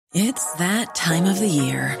It's that time of the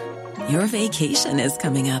year. Your vacation is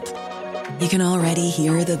coming up. You can already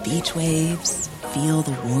hear the beach waves, feel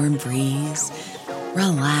the warm breeze,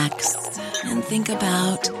 relax, and think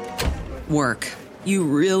about work. You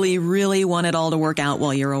really, really want it all to work out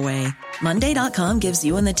while you're away. Monday.com gives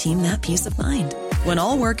you and the team that peace of mind. When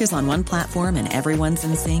all work is on one platform and everyone's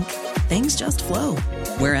in sync, things just flow.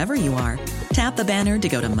 Wherever you are, tap the banner to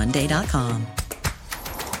go to Monday.com.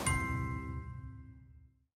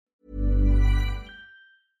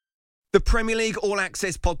 The Premier League All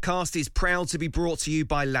Access podcast is proud to be brought to you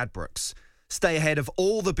by Ladbrokes. Stay ahead of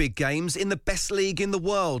all the big games in the best league in the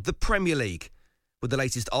world, the Premier League. With the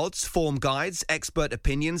latest odds, form guides, expert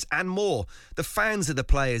opinions and more, the fans are the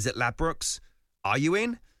players at Ladbrokes. Are you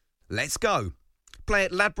in? Let's go. Play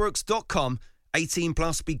at ladbrokes.com, 18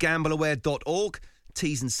 plus, begambleaware.org.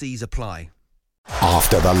 T's and C's apply.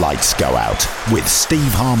 After the Lights Go Out with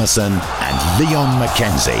Steve Harmison and Leon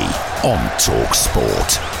Mackenzie on Talk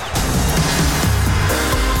Sport.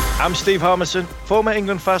 I'm Steve Harmison, former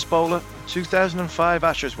England fast bowler, 2005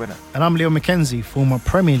 Ashes winner. And I'm Leon Mackenzie, former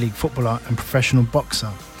Premier League footballer and professional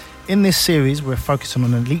boxer. In this series, we're focusing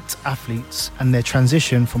on elite athletes and their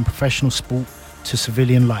transition from professional sport to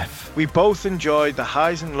civilian life. We both enjoyed the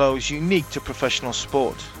highs and lows unique to professional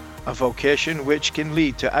sport, a vocation which can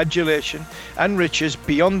lead to adulation and riches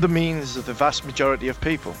beyond the means of the vast majority of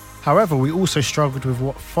people. However, we also struggled with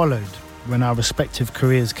what followed when our respective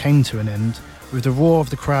careers came to an end, with the roar of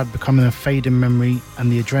the crowd becoming a fading memory and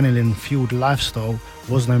the adrenaline-fueled lifestyle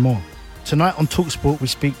was no more. Tonight on TalkSport, we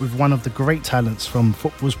speak with one of the great talents from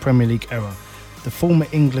football's Premier League era, the former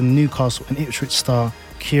England, Newcastle and Ipswich star,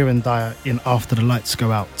 Kieran Dyer, in After the Lights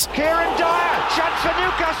Go Out. Kieran Dyer, chance for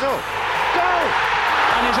Newcastle, goal!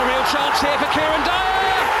 And there's a real chance here for Kieran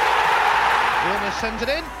Dyer! Warner sends it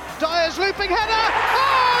in, Dyer's looping header,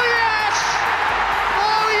 oh yes!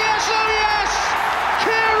 Oh yes, oh yes!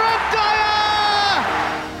 Kieran Dyer!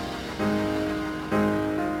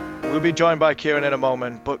 We'll be joined by Kieran in a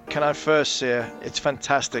moment, but can I first say it's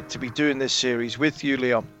fantastic to be doing this series with you,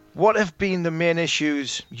 Leon. What have been the main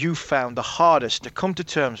issues you found the hardest to come to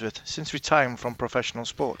terms with since retiring from professional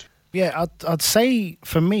sport? Yeah, I'd say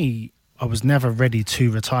for me, I was never ready to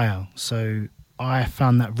retire. So I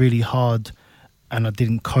found that really hard, and I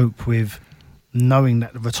didn't cope with knowing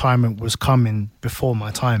that the retirement was coming before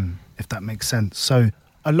my time, if that makes sense. So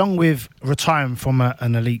along with retiring from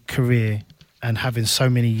an elite career and having so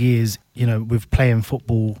many years, with playing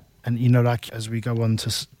football, and, like as we go on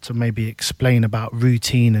to maybe explain about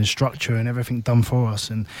routine and structure and everything done for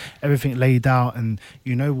us and everything laid out, and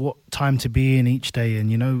what time to be in each day,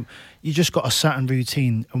 and you just got a certain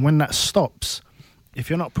routine. And when that stops, if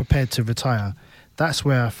you're not prepared to retire, that's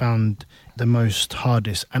where I found the most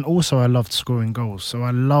hardest. And also I loved scoring goals. So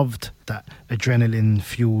I loved that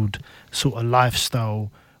adrenaline-fueled sort of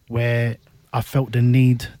lifestyle where I felt the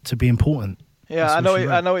need to be important. Yeah, I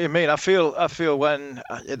know what you mean. I feel when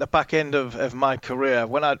at the back end of my career,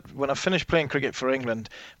 when I finished playing cricket for England,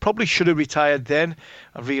 probably should have retired then.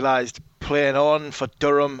 I realised playing on for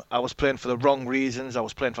Durham, I was playing for the wrong reasons. I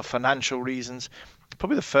was playing for financial reasons.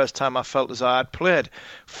 Probably the first time I felt as I had played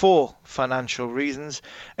for financial reasons,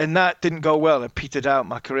 and that didn't go well. It petered out.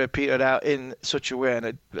 My career petered out in such a way, and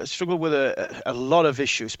I struggled with a lot of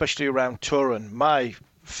issues, especially around touring. My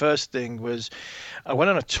first thing was I went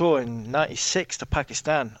on a tour in 96 to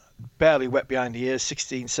Pakistan, barely wet behind the ears,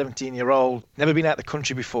 16, 17-year-old, never been out of the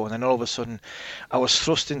country before, and then all of a sudden I was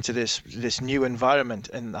thrust into this new environment,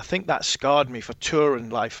 and I think that scarred me for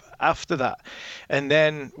touring life after that. And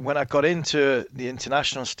then when I got into the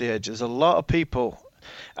international stage, there's a lot of people.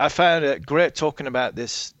 I found it great talking about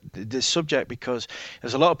this subject, because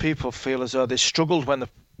there's a lot of people feel as though they struggled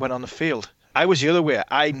when on the field. I was the other way.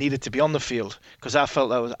 I needed to be on the field because I felt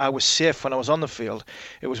that I was safe when I was on the field.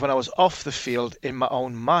 It was when I was off the field in my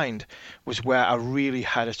own mind was where I really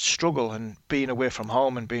had a struggle, and being away from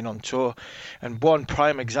home and being on tour. And one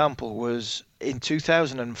prime example was in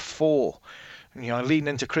 2004, leading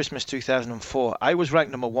into Christmas 2004, I was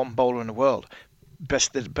ranked number 1 bowler in the world.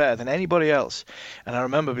 Better than anybody else. And I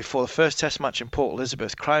remember before the first test match in Port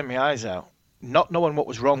Elizabeth, crying my eyes out, not knowing what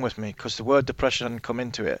was wrong with me, because the word depression hadn't come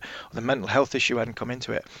into it, or the mental health issue hadn't come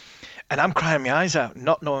into it. And I'm crying my eyes out,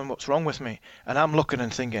 not knowing what's wrong with me. And I'm looking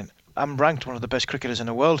and thinking, I'm ranked one of the best cricketers in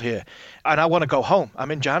the world here, and I want to go home.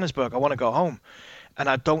 I'm in Johannesburg, I want to go home, and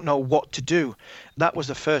I don't know what to do. That was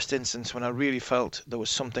the first instance when I really felt there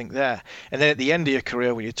was something there. And then at the end of your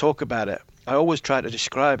career, when you talk about it, I always try to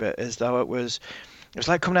describe it as though it was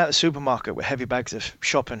like coming out of the supermarket with heavy bags of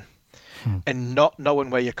shopping and not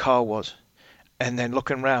knowing where your car was. and then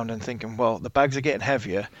looking around and thinking, well, the bags are getting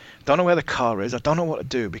heavier. Don't know where the car is. I don't know what to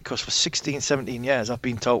do, because for 16, 17 years, I've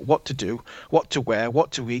been told what to do, what to wear, what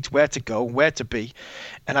to eat, where to go, where to be.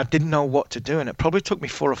 And I didn't know what to do. And it probably took me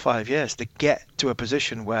 4 or 5 years to get to a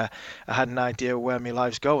position where I had an idea where my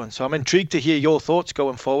life's going. So I'm intrigued to hear your thoughts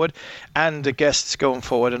going forward and the guests going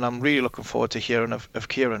forward. And I'm really looking forward to hearing of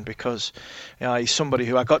Kieran, because he's somebody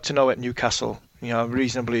who I got to know at Newcastle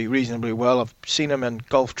reasonably well. I've seen him on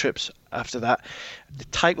golf trips after that. The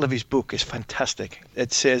title of his book is fantastic.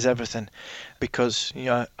 It says everything, because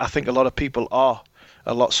I think a lot of people are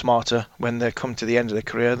a lot smarter when they come to the end of their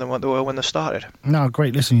career than what they were when they started. No,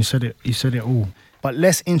 great. Listen, you said it all. But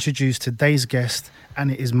let's introduce today's guest,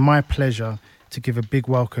 and it is my pleasure to give a big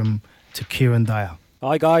welcome to Kieran Dyer.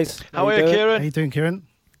 Hi guys. How are you, Kieran? How you doing, Kieran?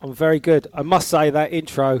 I'm very good. I must say that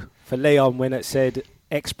intro for Leon, when it said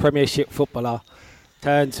ex-Premiership footballer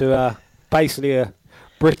turned to basically a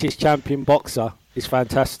British champion boxer, is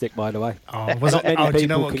fantastic, by the way. Oh, was it? Do you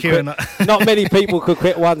know what, Kieran? Not many people could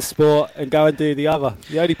quit one sport and go and do the other.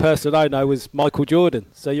 The only person I know was Michael Jordan,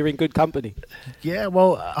 so you're in good company. Yeah,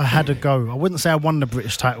 well, I had a go. I wouldn't say I won the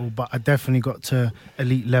British title, but I definitely got to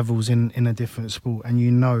elite levels in a different sport.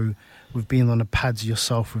 And with being on the pads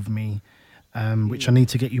yourself with me, which I need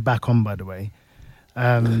to get you back on, by the way.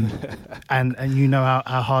 And you know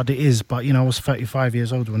how hard it is, but I was 35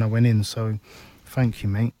 years old when I went in, so thank you,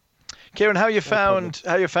 mate. Kieran, how you found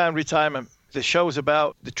retirement? The show's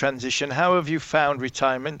about the transition. How have you found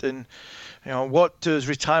retirement, and what does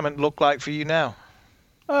retirement look like for you now?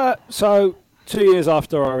 So 2 years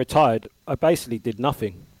after I retired, I basically did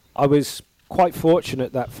nothing. I was quite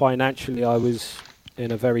fortunate that financially I was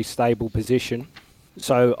in a very stable position,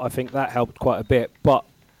 so I think that helped quite a bit. But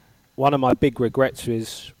one of my big regrets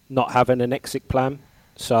was not having an exit plan.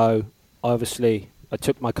 So obviously I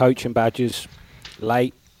took my coaching badges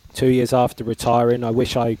late, 2 years after retiring. I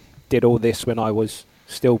wish I did all this when I was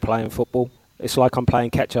still playing football. It's like I'm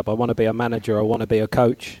playing catch up. I want to be a manager, I want to be a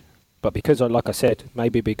coach. But because, like I said,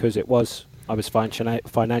 maybe because I was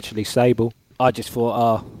financially stable, I just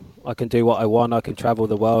thought, I can do what I want. I can travel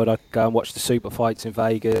the world. I can go and watch the super fights in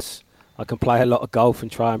Vegas. I can play a lot of golf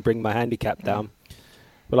and try and bring my handicap down.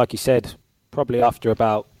 But like you said, probably after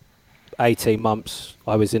about 18 months,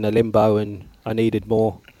 I was in a limbo and I needed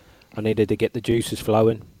more. I needed to get the juices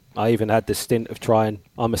flowing. I even had the stint of trying.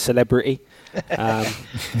 I'm a celebrity. You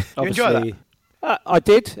enjoy that? I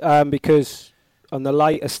did, because on the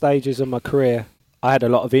later stages of my career, I had a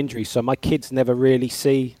lot of injuries. So my kids never really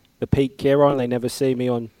see the peak Kieran. They never see me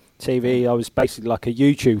on TV. I was basically like a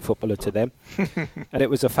YouTube footballer to them. And it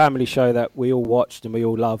was a family show that we all watched and we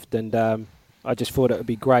all loved. And I just thought it would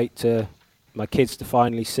be great to my kids to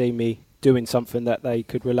finally see me doing something that they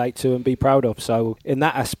could relate to and be proud of. So in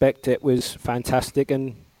that aspect, it was fantastic.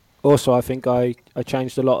 And also, I think I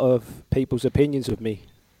changed a lot of people's opinions of me.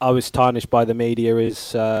 I was tarnished by the media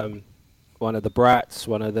as one of the brats,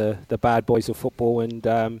 one of the bad boys of football. And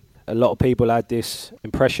a lot of people had this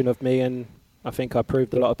impression of me. And I think I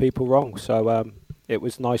proved a lot of people wrong. So it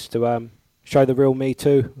was nice to show the real me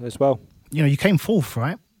too as well. You came fourth,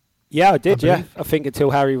 right? Yeah, I did, I think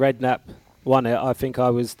until Harry Redknapp won it, I think I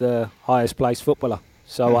was the highest placed footballer.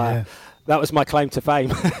 So that was my claim to fame.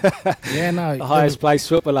 The highest placed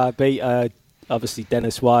footballer. I beat obviously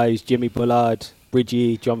Dennis Wise, Jimmy Bullard,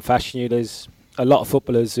 Bridgie, John Fashanu. There's a lot of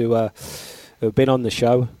footballers who have been on the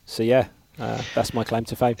show. So that's my claim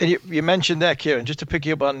to fame. And you mentioned there, Kieran, just to pick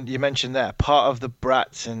you up on, you mentioned there, part of the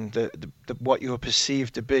brats and the what you were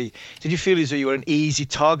perceived to be. Did you feel as though you were an easy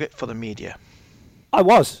target for the media? I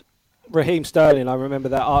was. Raheem Sterling, I remember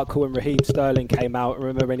that article when Raheem Sterling came out. I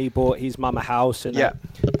remember when he bought his mum a house, and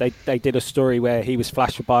they did a story where he was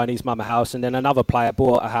flash buying his mum a house, and then another player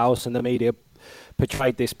bought a house, and the media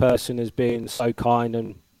portrayed this person as being so kind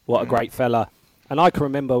and what a great fella. And I can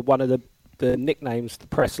remember one of the nicknames the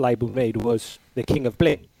press labelled me was the King of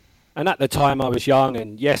Bling. And at the time I was young,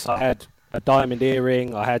 and yes, I had a diamond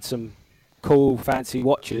earring, I had some cool fancy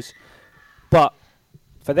watches, but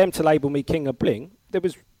for them to label me King of Bling, there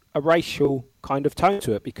was a racial kind of tone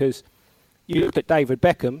to it, because you looked at David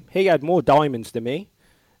Beckham, he had more diamonds than me,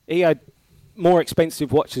 he had more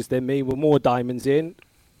expensive watches than me with more diamonds in.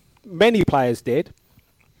 Many players did,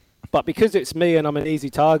 but because it's me and I'm an easy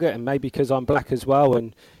target, and maybe because I'm black as well,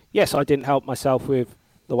 and yes, I didn't help myself with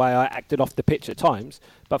the way I acted off the pitch at times,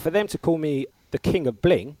 but for them to call me the King of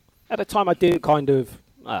Bling, at the time I did kind of,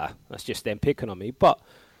 that's just them picking on me. But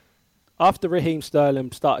after Raheem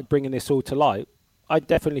Sterling started bringing this all to light, I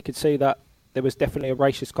definitely could see that there was definitely a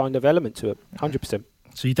racist kind of element to it, 100%.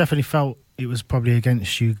 So you definitely felt it was probably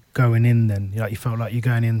against you going in then. Like you felt like you're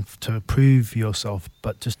going in to prove yourself,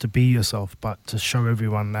 but just to be yourself, but to show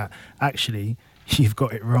everyone that actually you've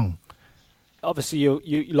got it wrong. Obviously, you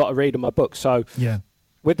lot are reading my book, so yeah.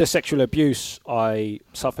 With the sexual abuse I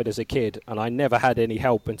suffered as a kid, and I never had any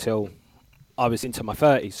help until I was into my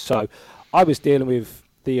 30s. So I was dealing with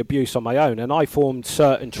the abuse on my own, and I formed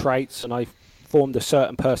certain traits, and I formed a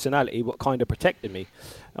certain personality what kind of protected me.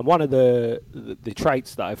 And one of the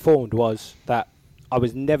traits that I formed was that I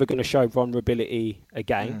was never going to show vulnerability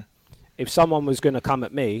again. If someone was going to come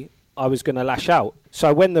at me, I was going to lash out.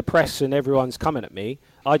 So when the press and everyone's coming at me,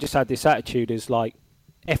 I just had this attitude is like,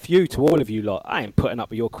 F you to all of you lot. I ain't putting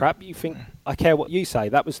up with your crap. You think I care what you say?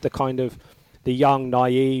 That was the kind of the young,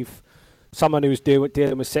 naive, someone who was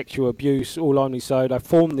dealing with sexual abuse all on his own. I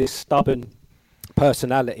formed this stubborn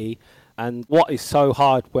personality. And what is so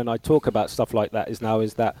hard when I talk about stuff like that is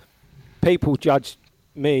that people judged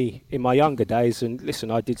me in my younger days. And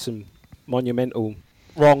listen, I did some monumental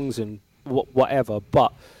wrongs and whatever,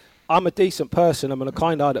 but I'm a decent person. I'm a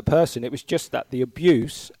kind-hearted person. It was just that the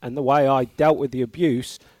abuse and the way I dealt with the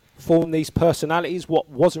abuse formed these personalities, what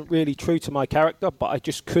wasn't really true to my character, but I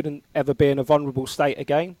just couldn't ever be in a vulnerable state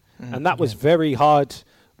again. And that was very hard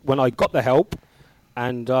when I got the help.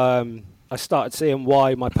 And I started seeing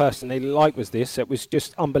why my personality was this. It was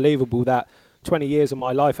just unbelievable that 20 years of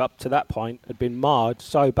my life up to that point had been marred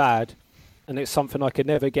so bad, and it's something I could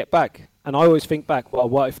never get back. And I always think back, well,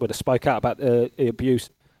 what if I would have spoke out about the abuse?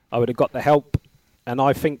 I would have got the help, and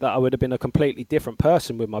I think that I would have been a completely different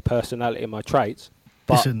person with my personality and my traits.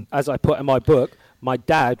 But Listen, as I put in my book, my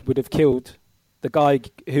dad would have killed the guy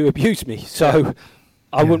who abused me. So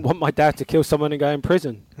I wouldn't want my dad to kill someone and go in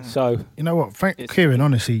prison. So you know what, Kieran,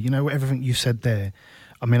 honestly, you know, everything you said there,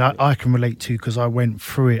 I mean, I can relate to, because I went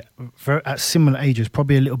through it at similar ages,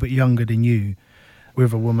 probably a little bit younger than you,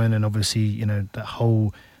 with a woman, and obviously, you know, that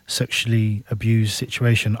whole sexually abused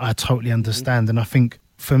situation. I totally understand. And I think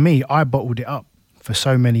for me, I bottled it up for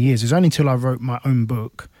so many years. It's only until I wrote my own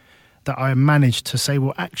book that I managed to say,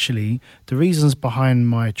 well, actually, the reasons behind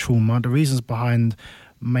my trauma, the reasons behind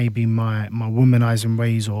maybe my womanizing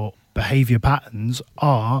ways or behavior patterns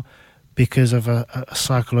are because of a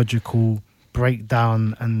psychological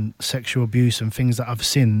breakdown and sexual abuse and things that I've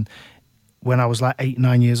seen when I was like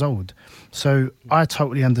 8-9 years old. So I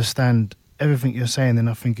totally understand everything you're saying, and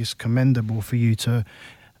I think it's commendable for you to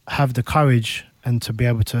have the courage and to be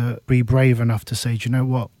able to be brave enough to say, do you know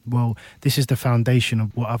what? Well, this is the foundation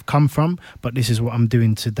of what I've come from, but this is what I'm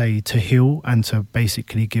doing today to heal and to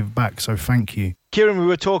basically give back. So thank you. Kieran, we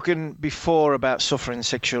were talking before about suffering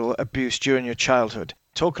sexual abuse during your childhood.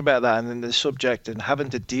 Talking about that and then the subject and having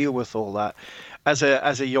to deal with all that. As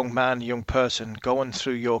a young man, young person going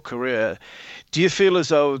through your career, do you feel as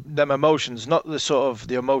though them emotions, not the sort of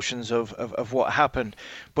the emotions of what happened,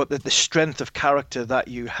 but the strength of character that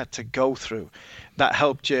you had to go through, that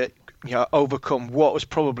helped you, overcome what was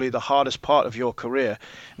probably the hardest part of your career,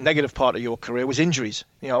 negative part of your career was injuries.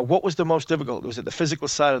 What was the most difficult? Was it the physical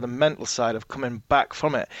side or the mental side of coming back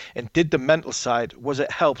from it? And did the mental side, was it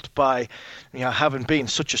helped by, having been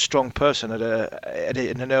such a strong person at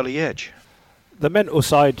an early age? The mental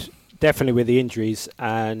side, definitely with the injuries,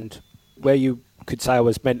 and where you could say I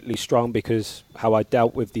was mentally strong because how I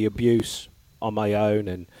dealt with the abuse on my own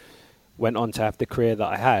and went on to have the career that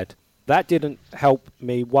I had, that didn't help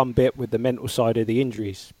me one bit with the mental side of the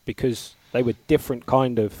injuries, because they were different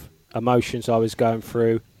kind of emotions I was going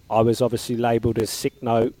through. I was obviously labelled as sick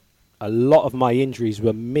note. A lot of my injuries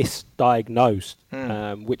were misdiagnosed,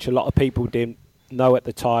 which a lot of people didn't know at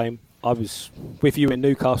the time. I was with you in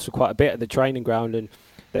Newcastle quite a bit at the training ground, and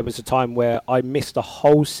there was a time where I missed a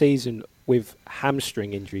whole season with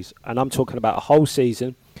hamstring injuries, and I'm talking about a whole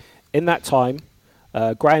season. In that time,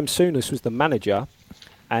 Graham Souness was the manager,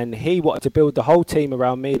 and he wanted to build the whole team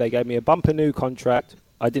around me. They gave me a bumper new contract.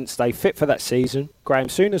 I didn't stay fit for that season. Graham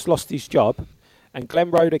Souness lost his job, and Glenn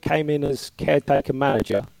Roeder came in as caretaker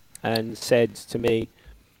manager and said to me,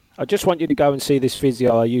 I just want you to go and see this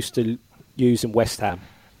physio I used to use in West Ham.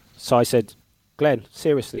 So I said, Glenn,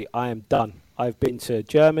 seriously, I am done. I've been to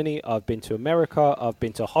Germany, I've been to America, I've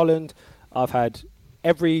been to Holland, I've had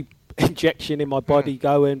every injection in my body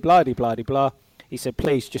going, blah-de-blah-de-blah. He said,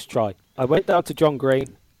 please, just try. I went down to John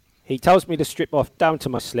Green. He tells me to strip off down to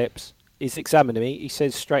my slips. He's examining me. He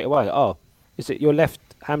says straight away, oh, is it your left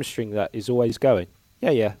hamstring that is always going?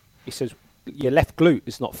 Yeah. He says, your left glute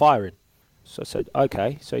is not firing. So I said,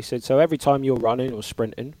 okay. So he said, so every time you're running or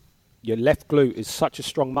sprinting, your left glute is such a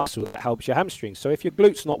strong muscle that helps your hamstring. So if your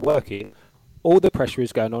glute's not working, all the pressure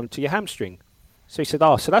is going on to your hamstring. So he said,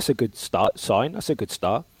 so that's a good sign. That's a good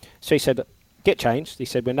start. So he said, get changed. He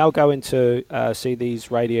said, we're now going to see these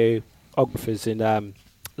radiographers in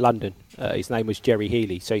London. His name was Jerry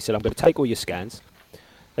Healy. So he said, I'm going to take all your scans.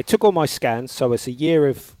 They took all my scans, so it's a year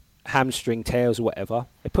of hamstring tears or whatever.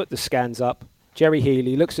 They put the scans up. Jerry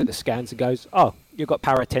Healy looks at the scans and goes, oh, you've got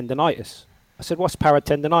paratendinitis. I said, what's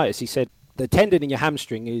paratendinitis? He said, the tendon in your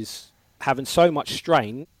hamstring is having so much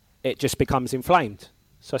strain, it just becomes inflamed.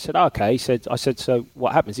 So I said, okay. I said, so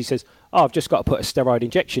what happens? He says, oh, I've just got to put a steroid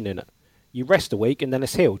injection in it. You rest a week and then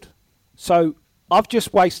it's healed. So I've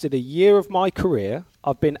just wasted a year of my career.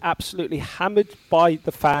 I've been absolutely hammered by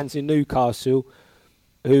the fans in Newcastle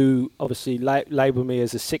who obviously label me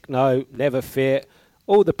as a sick note, never fit,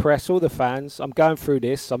 all the press, all the fans. I'm going through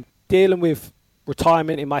this. I'm dealing with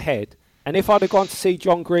retirement in my head. And if I'd have gone to see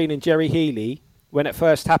John Green and Jerry Healy when it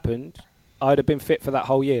first happened, I'd have been fit for that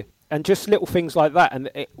whole year. And just little things like that.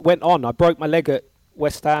 And it went on. I broke my leg at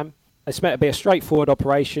West Ham. It's meant to be a straightforward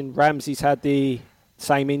operation. Ramsey's had the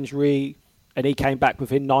same injury and he came back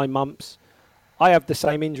within 9 months. I have the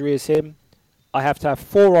same injury as him. I have to have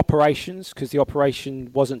 4 operations because the operation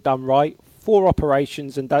wasn't done right. 4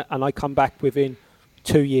 operations and I come back within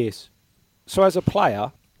 2 years. So as a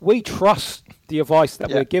player, we trust the advice that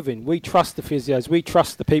we're given. We trust the physios. We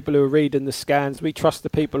trust the people who are reading the scans. We trust the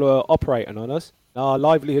people who are operating on us. Our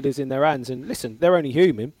livelihood is in their hands. And listen, they're only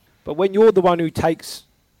human. But when you're the one who takes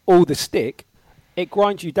all the stick, it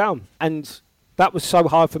grinds you down. And that was so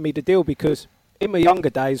hard for me to deal because in my younger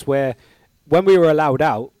days when we were allowed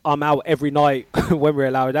out, I'm out every night when we're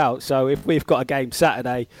allowed out. So if we've got a game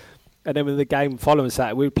Saturday, and then with the game following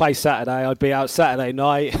Saturday, we'd play Saturday, I'd be out Saturday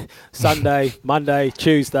night, Sunday, Monday,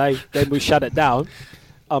 Tuesday, then we shut it down.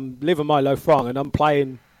 I'm living my low franc and I'm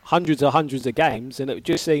playing hundreds of games. And it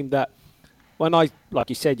just seemed that when like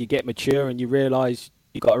you said, you get mature and you realise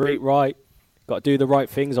you've got to eat right, got to do the right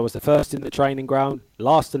things. I was the first in the training ground,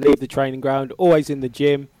 last to leave the training ground, always in the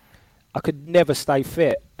gym. I could never stay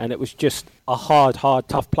fit, and it was just a hard,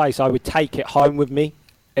 tough place. I would take it home with me.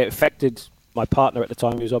 It affected my partner at the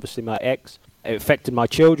time, who was obviously my ex. It affected my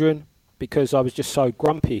children because I was just so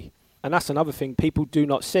grumpy. And that's another thing people do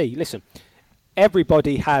not see. Listen,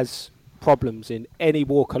 everybody has problems in any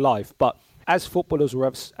walk of life, but as footballers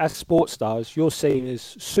or as sports stars, you're seen as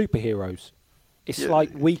superheroes. It's like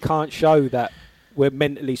we can't show that we're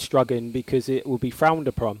mentally struggling because it will be frowned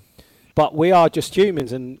upon. But we are just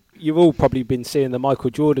humans, and you've all probably been seeing the Michael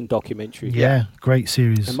Jordan documentary. Yeah, great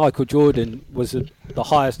series. And Michael Jordan was the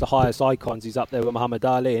highest icons. He's up there with Muhammad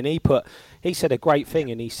Ali. And he said a great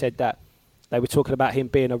thing, and he said that they were talking about him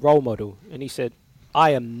being a role model. And he said, I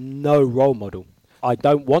am no role model. I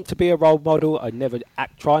don't want to be a role model. I never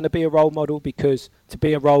act trying to be a role model because to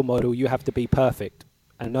be a role model, you have to be perfect.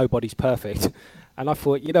 And nobody's perfect. And I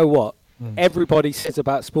thought, you know what? Everybody says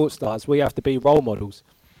about sports stars, we have to be role models.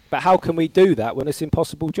 But how can we do that when it's an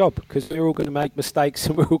impossible job? Because we're all going to make mistakes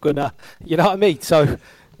and we're all going to, you know what I mean? So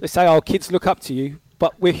they say, oh, kids look up to you,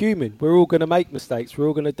 but we're human. We're all going to make mistakes. We're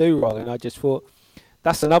all going to do wrong. And I just thought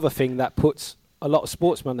that's another thing that puts a lot of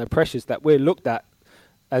sportsmen under pressures, that we're looked at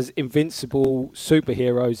as invincible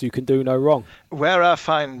superheroes who can do no wrong. Where I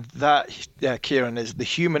find that, Kieran, is the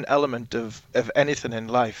human element of anything in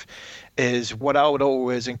life is what I would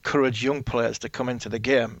always encourage young players to come into the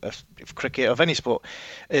game, of cricket, of any sport,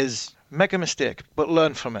 is make a mistake, but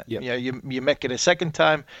learn from it. Yep. You make it a second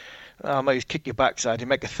time, I might kick your backside. You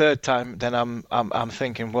make a third time, then I'm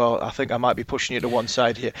thinking, well, I think I might be pushing you to one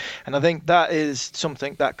side here. And I think that is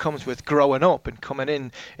something that comes with growing up and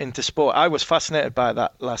coming into sport. I was fascinated by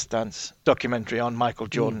that Last Dance documentary on Michael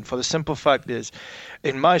Jordan. For the simple fact is,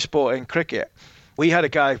 in my sport, in cricket, we had a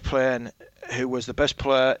guy playing who was the best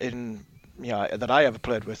player that I ever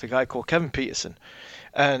played with, a guy called Kevin Peterson.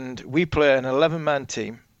 And we play an 11-man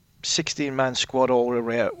team, 16-man squad all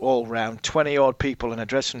round, 20-odd people in a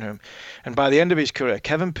dressing room. And by the end of his career,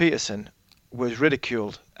 Kevin Peterson was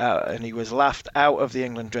ridiculed and he was laughed out of the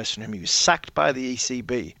England dressing room. He was sacked by the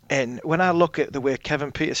ECB. And when I look at the way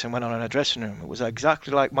Kevin Peterson went on in a dressing room, it was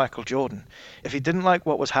exactly like Michael Jordan. If he didn't like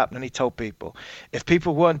what was happening, he told people. If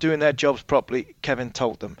people weren't doing their jobs properly, Kevin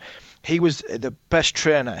told them. He was the best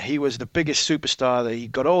trainer. He was the biggest superstar. He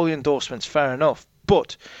got all the endorsements, fair enough.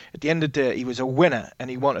 But at the end of the day, he was a winner and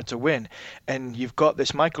he wanted to win. And you've got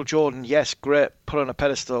this Michael Jordan, yes, great, put on a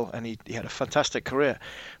pedestal, and he had a fantastic career.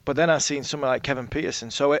 But then I've seen someone like Kevin Peterson.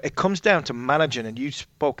 So it comes down to managing, and you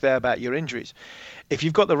spoke there about your injuries. If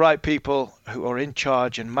you've got the right people who are in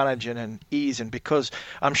charge and managing and easing, because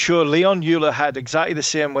I'm sure Leon Euler had exactly the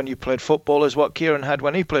same when you played football as what Kieran had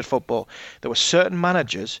when he played football. There were certain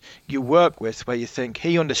managers you work with where you think,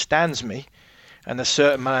 he understands me. And there's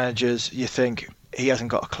certain managers you think, he hasn't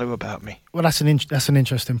got a clue about me. Well, that's an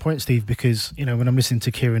interesting point, Steve, because, you know, when I'm listening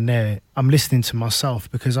to Kieran there, I'm listening to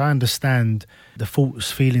myself, because I understand the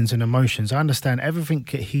thoughts, feelings and emotions. I understand everything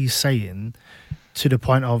that he's saying, to the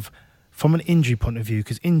point of, from an injury point of view,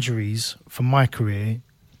 because injuries from my career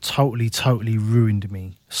totally ruined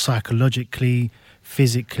me. Psychologically,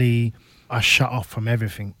 physically, I shut off from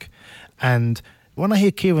everything. And when I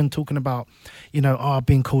hear Kieran talking about, you know,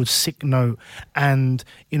 being called sick note, and,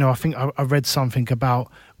 you know, I think I read something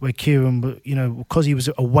about where Kieran, you know, because he was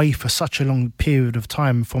away for such a long period of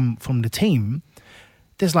time from the team,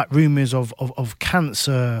 there's like rumours of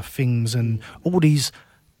cancer things and all these,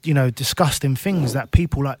 you know, disgusting things that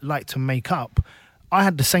people like to make up. I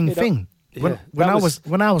had the same thing. When I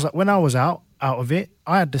was out of it,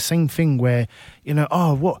 I had the same thing where, you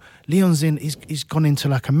know, Leon's he's gone into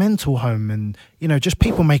like a mental home, and, you know, just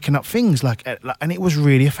people making up things like, and it was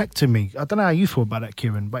really affecting me. I don't know how you feel about that,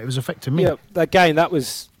 Kieran, but it was affecting me. Yeah, again, that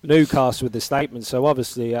was Newcastle with the statement. So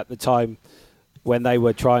obviously at the time when they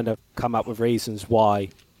were trying to come up with reasons why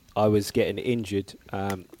I was getting injured,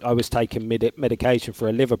 I was taking medication for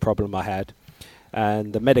a liver problem I had,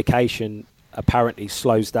 and the medication apparently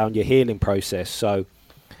slows down your healing process. So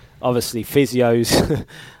obviously physios,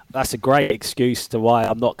 that's a great excuse to why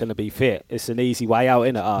I'm not going to be fit. It's an easy way out,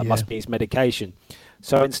 innit? It must be his medication.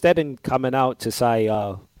 So instead of coming out to say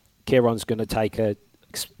Kieran's going to take a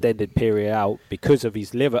extended period out because of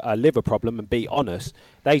his liver problem, and be honest,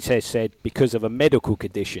 they said because of a medical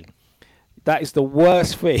condition. That is the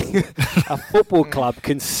worst thing a football club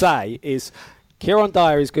can say, is Kieran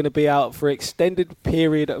Dyer is going to be out for an extended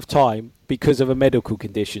period of time because of a medical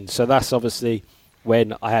condition. So that's obviously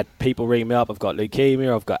when I had people ring me up, I've got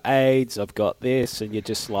leukemia, I've got AIDS, I've got this, and you're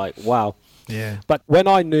just like, wow. Yeah. But when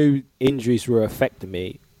I knew injuries were affecting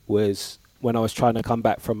me was when I was trying to come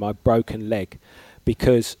back from my broken leg.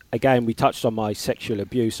 Because, again, we touched on my sexual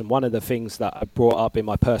abuse, and one of the things that I brought up in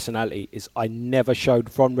my personality is I never showed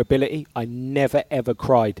vulnerability. I never, ever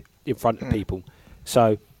cried in front of people.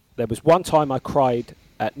 So there was one time I cried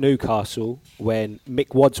at Newcastle when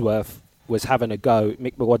Mick Wadsworth was having a go.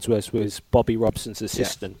 Mick Wadsworth was Bobby Robson's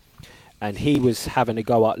assistant, and he was having a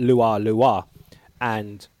go at Lua,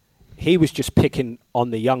 and he was just picking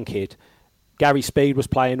on the young kid. Gary Speed was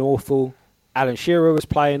playing awful. Alan Shearer was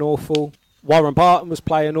playing awful. Warren Barton was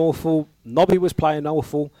playing awful. Nobby was playing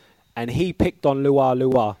awful. And he picked on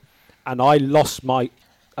Lua. And I lost my...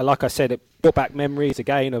 Like I said, it brought back memories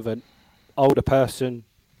again of an older person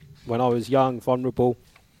when I was young, vulnerable.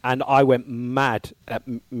 And I went mad at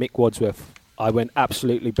Mick Wadsworth. I went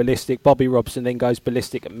absolutely ballistic. Bobby Robson then goes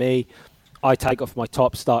ballistic at me. I take off my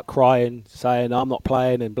top, start crying, saying I'm not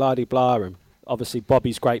playing and blah-de-blah. And obviously,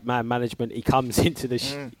 Bobby's great man management. He comes into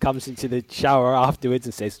the shower afterwards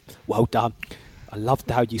and says, "Well done. I loved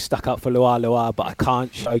how you stuck up for Lua, but I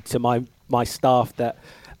can't show to my staff that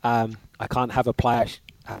I can't have a player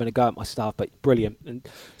having a go at my staff, but brilliant." And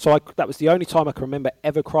so that was the only time I can remember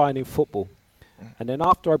ever crying in football. And then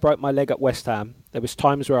after I broke my leg at West Ham, there was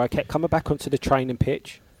times where I kept coming back onto the training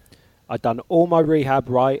pitch. I'd done all my rehab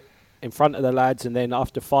right in front of the lads, and then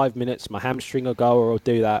after 5 minutes, my hamstring will go or I'll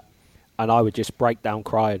do that. And I would just break down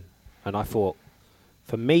crying. And I thought,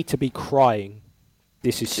 for me to be crying,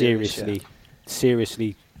 this is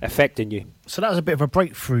seriously affecting you. So that was a bit of a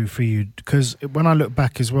breakthrough for you, because when I look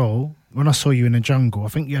back as well, when I saw you in the jungle, I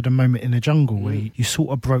think you had a moment in the jungle where you sort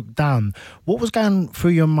of broke down. What was going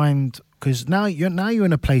through your mind? Because now you're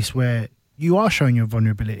in a place where you are showing your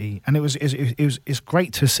vulnerability, and it's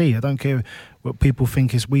great to see. I don't care what people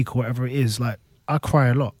think is weak or whatever it is. Like, I cry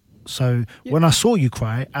a lot. So when I saw you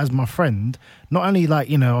cry as my friend, not only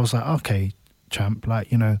like, you know, I was like, okay, champ,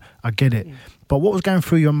 like, you know, I get it. But what was going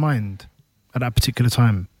through your mind at that particular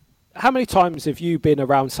time? How many times have you been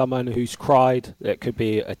around someone who's cried? It could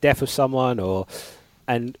be a death of someone,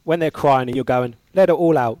 and when they're crying and you're going, let it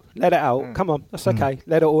all out, let it out. Come on, that's okay.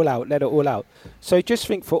 Let it all out. So just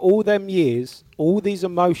think, for all them years, all these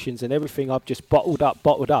emotions and everything I've just bottled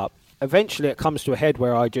up, eventually it comes to a head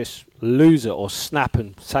where I just lose it or snap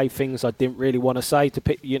and say things I didn't really want to say to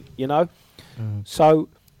pick, you know. So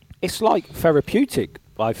it's like therapeutic,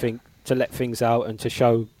 I think, to let things out and to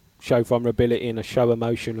show vulnerability and to show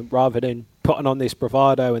emotion, rather than putting on this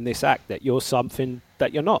bravado and this act that you're something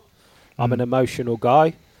that you're not. I'm an emotional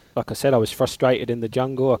guy. Like I said, I was frustrated in the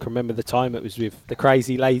jungle. I can remember the time it was with the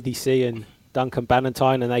crazy Lady C and Duncan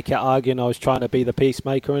Bannatyne, and they kept arguing. I was trying to be the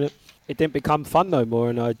peacemaker, and it didn't become fun no more,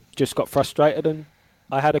 and I just got frustrated, and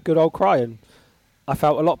I had a good old cry, and I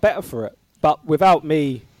felt a lot better for it. But without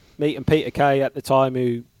me meeting Peter Kay at the time,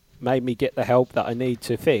 who made me get the help that I need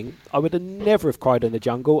to think, I would have never have cried in the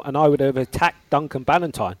jungle, and I would have attacked Duncan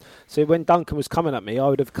Ballantyne. So when Duncan was coming at me, I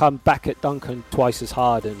would have come back at Duncan twice as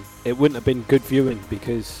hard, and it wouldn't have been good viewing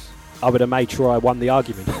because I would have made sure I won the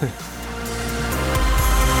argument.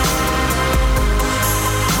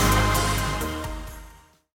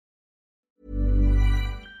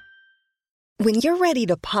 When you're ready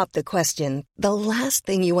to pop the question, the last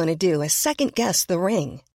thing you want to do is second-guess the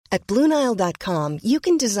ring. At BlueNile.com, you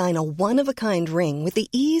can design a one-of-a-kind ring with the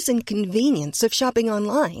ease and convenience of shopping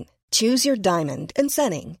online. Choose your diamond and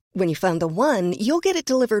setting. When you find the one, you'll get it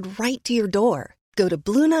delivered right to your door. Go to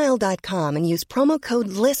BlueNile.com and use promo code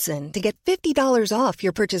LISTEN to get $50 off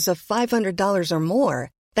your purchase of $500 or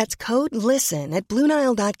more. That's code LISTEN at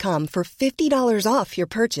BlueNile.com for $50 off your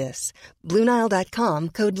purchase. BlueNile.com,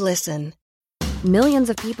 code LISTEN. Millions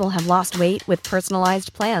of people have lost weight with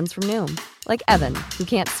personalized plans from Noom. Like Evan, who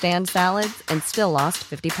can't stand salads and still lost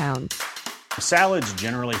 50 pounds. Salads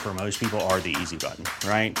generally for most people are the easy button,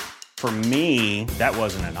 right? For me, that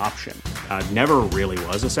wasn't an option. I never really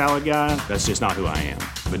was a salad guy. That's just not who I am.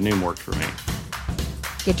 But Noom worked for me.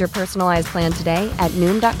 Get your personalized plan today at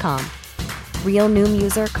Noom.com. Real Noom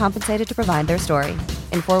user compensated to provide their story.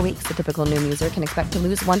 In 4 weeks, the typical Noom user can expect to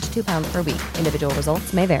lose 1 to 2 pounds per week. Individual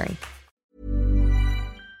results may vary.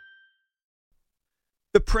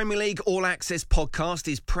 The Premier League All Access podcast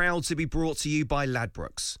is proud to be brought to you by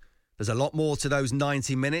Ladbrokes. There's a lot more to those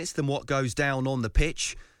 90 minutes than what goes down on the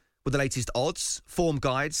pitch. With the latest odds, form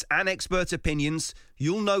guides and expert opinions,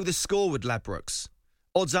 you'll know the score with Ladbrokes.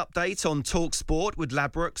 Odds update on TalkSport with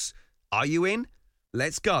Ladbrokes. Are you in?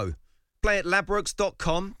 Let's go. Play at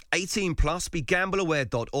ladbrokes.com, 18 plus,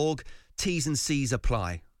 begambleaware.org. T's and C's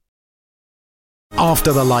apply.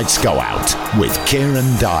 After the Lights Go Out with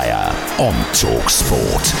Kieran Dyer on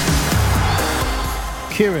TalkSport.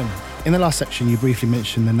 Kieran, in the last section you briefly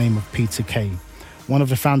mentioned the name of Peter Kay, one of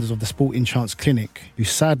the founders of the Sporting Chance Clinic, who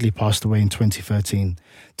sadly passed away in 2013.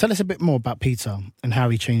 Tell us a bit more about Peter and how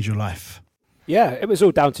he changed your life. Yeah, it was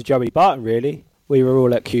all down to Joey Barton, really. We were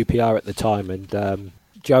all at QPR at the time, and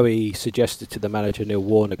Joey suggested to the manager, Neil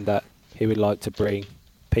Warnock, that he would like to bring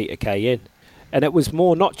Peter Kay in. And it was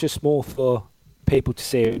not just for people to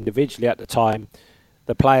see individually at the time.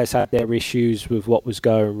 The players had their issues with what was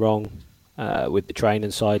going wrong with the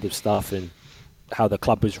training side of stuff and how the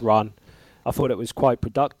club was run. I thought it was quite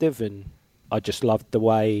productive, and I just loved the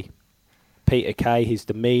way Peter Kay, his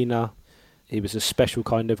demeanour, he was a special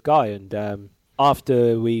kind of guy. And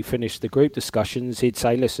after we finished the group discussions, he'd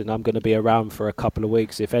say, listen, I'm going to be around for a couple of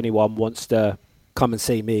weeks. If anyone wants to come and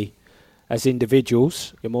see me as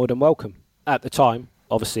individuals, you're more than welcome. At the time,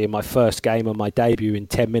 obviously, in my first game, on my debut, in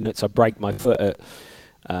 10 minutes, I break my foot at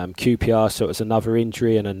QPR. So it was another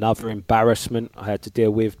injury and another embarrassment I had to deal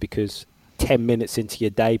with, because 10 minutes into your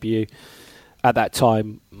debut, at that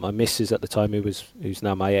time, my missus at the time, who's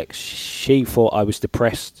now my ex, she thought I was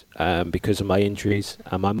depressed because of my injuries,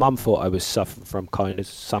 and my mum thought I was suffering from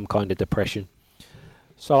some kind of depression.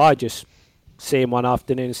 So I just see him one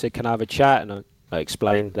afternoon and said, can I have a chat? And I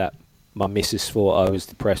explained that my missus thought I was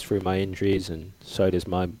depressed through my injuries, and so does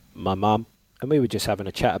my mum. And we were just having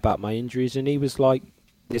a chat about my injuries, and he was like,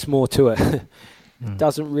 there's more to it. It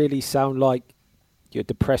doesn't really sound like you're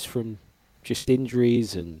depressed from just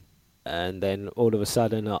injuries. And then all of a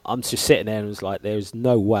sudden, I'm just sitting there and was like, there's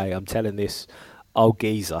no way I'm telling this old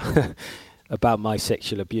geezer about my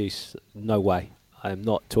sexual abuse. No way. I'm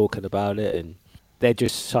not talking about it. And they're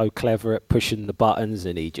just so clever at pushing the buttons,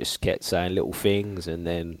 and he just kept saying little things, and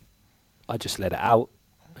then I just let it out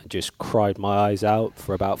and just cried my eyes out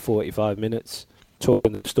for about 45 minutes,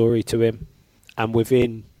 talking the story to him. And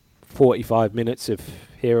within 45 minutes of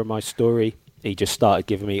hearing my story, he just started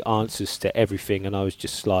giving me answers to everything, and I was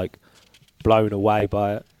just like blown away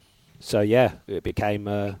by it. So yeah, it became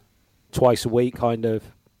a twice a week kind of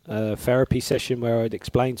therapy session where I'd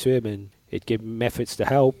explain to him, and he'd give me methods to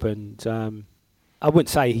help. And I wouldn't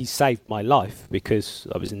say he saved my life, because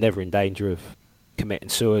I was never in danger of committing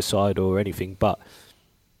suicide or anything, but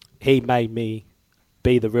he made me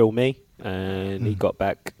be the real me, and he got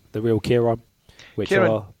back the real Kieran, which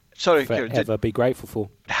I'll forever be grateful for.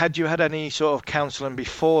 Had you had any sort of counselling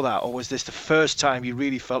before that, or was this the first time you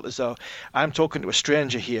really felt as though, I'm talking to a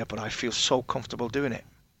stranger here, but I feel so comfortable doing it?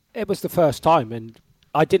 It was the first time, and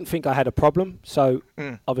I didn't think I had a problem. So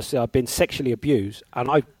obviously I've been sexually abused, and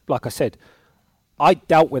like I said, I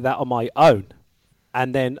dealt with that on my own.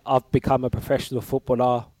 And then I've become a professional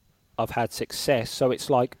footballer. I've had success. So it's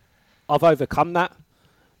like I've overcome that.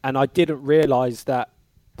 And I didn't realise that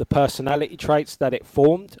the personality traits that it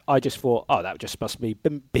formed, I just thought, that just must be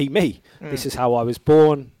me. This is how I was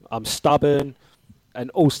born. I'm stubborn. and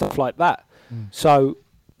all stuff like that. So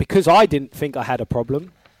because I didn't think I had a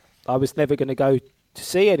problem, I was never going to go to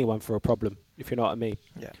see anyone for a problem, if you know what I mean.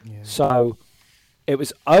 Yeah. So it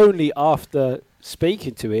was only after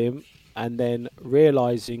speaking to him and then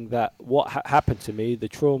realising that what happened to me, the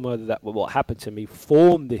trauma that what happened to me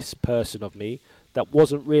formed this person of me that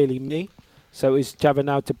wasn't really me. So it's having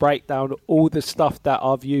now to break down all the stuff that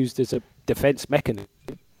I've used as a defence mechanism,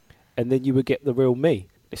 and then you would get the real me.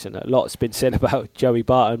 Listen, a lot's been said about Joey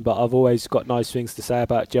Barton, but I've always got nice things to say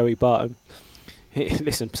about Joey Barton.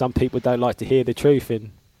 Listen, some people don't like to hear the truth,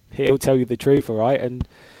 and he'll tell you the truth, all right? And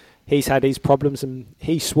he's had his problems, and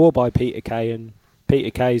he swore by Peter Kay, and Peter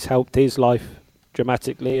Kay's helped his life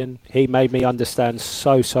dramatically, and he made me understand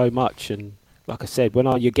so much. And like I said, when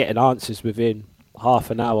you're getting answers within half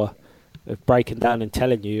an hour of breaking down and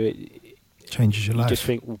telling you, it changes your life. You just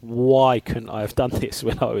think, why couldn't I have done this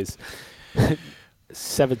when I was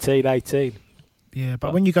 17, 18? Yeah,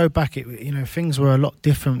 but when you go back, things were a lot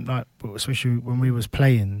different. Like, especially when we was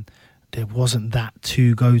playing, there wasn't that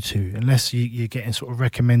to go to unless you're getting sort of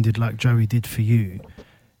recommended like Joey did for you.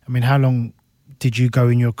 I mean, how long did you go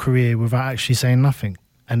in your career without actually saying nothing?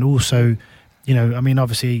 And also,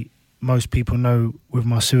 obviously most people know with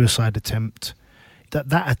my suicide attempt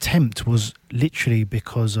that attempt was literally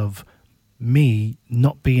because of me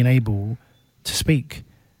not being able to speak.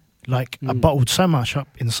 Like, I bottled so much up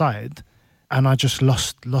inside, and I just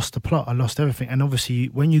lost the plot. I lost everything. And obviously,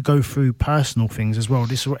 when you go through personal things as well,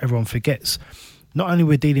 this is what everyone forgets. Not only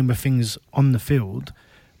we're dealing with things on the field,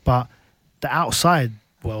 but the outside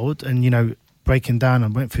world, and breaking down. I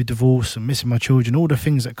went through divorce and missing my children, all the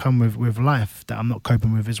things that come with life that I'm not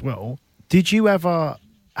coping with as well. Did you ever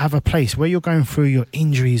have a place where you're going through your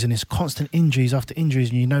injuries, and it's constant injuries after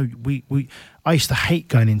injuries, and I used to hate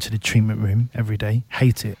going into the treatment room every day,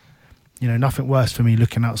 hate it. Nothing worse for me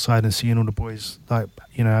looking outside and seeing all the boys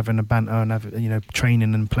having a banter and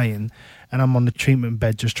training and playing, and I'm on the treatment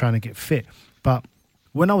bed just trying to get fit. But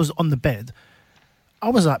when I was on the bed, I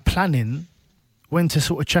was like planning when to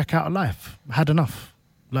sort of check out of life. I had enough.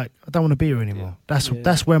 Like, I don't want to be here anymore.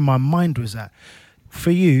 That's where my mind was at.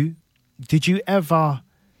 For you, did you ever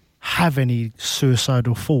have any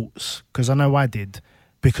suicidal thoughts? Because I know I did,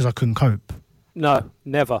 because I couldn't cope. No,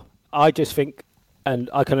 never. I just think,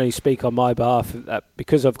 and I can only speak on my behalf, that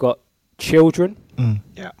because I've got children.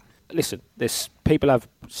 Yeah. Listen, people have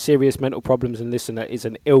serious mental problems, and that is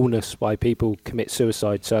an illness why people commit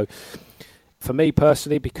suicide. So for me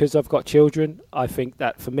personally, because I've got children, I think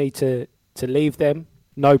that for me to leave them,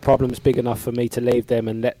 no problem's big enough for me to leave them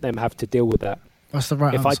and let them have to deal with that. That's the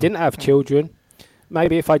right answer. If I didn't have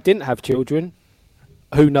children,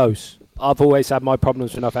 who knows? I've always had my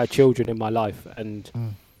problems when I've had children in my life, and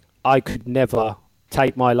I could never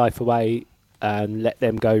take my life away and let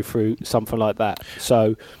them go through something like that.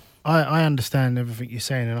 So I understand everything you're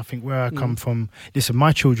saying, and I think where I come from, listen,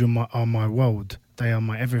 my children are my world. They are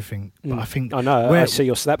my everything. But I think I know. I see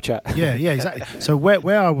your Snapchat. Yeah, exactly. So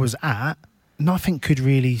where I was at, nothing could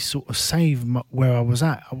really sort of save where I was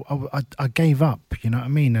at. I gave up. You know what I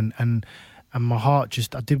mean? And my heart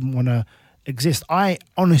just, I didn't want to exist. I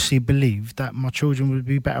honestly believed that my children would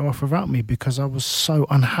be better off without me because I was so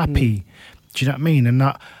unhappy. Do you know what I mean?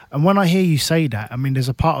 And when I hear you say that, I mean, there's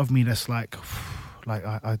a part of me that's like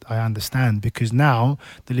I understand, because now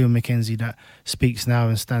the Leon McKenzie that speaks now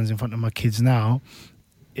and stands in front of my kids now,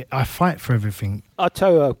 I fight for everything. I'll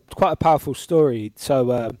tell you quite a powerful story.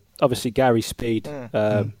 So obviously Gary Speed,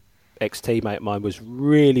 ex-teammate of mine, was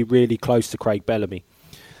really, really close to Craig Bellamy.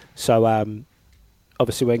 So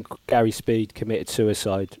obviously when Gary Speed committed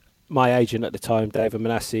suicide, my agent at the time, David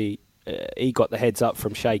Manassi, he got the heads up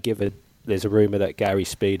from Shay Given. There's a rumour that Gary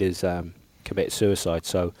Speed has committed suicide.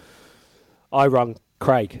 So I rung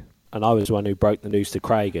Craig, and I was the one who broke the news to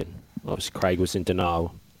Craig, and obviously Craig was in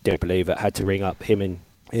denial, didn't believe it, had to ring up him and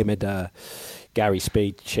Gary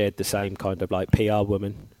Speed shared the same kind of like PR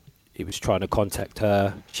woman. He was trying to contact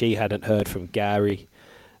her. She hadn't heard from Gary.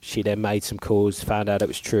 She then made some calls, found out it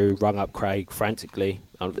was true, rung up Craig frantically,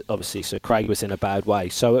 obviously, so Craig was in a bad way.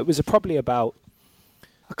 So it was probably about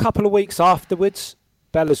a couple of weeks afterwards,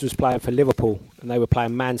 Bellas was playing for Liverpool, and they were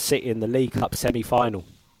playing Man City in the League Cup semi-final.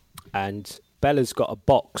 And Bellas got a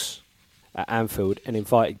box at Anfield and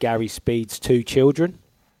invited Gary Speed's 2 children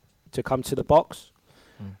to come to the box.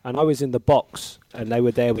 And I was in the box, and they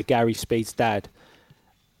were there with Gary Speed's dad.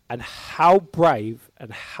 And how brave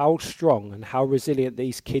and how strong and how resilient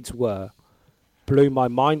these kids were blew my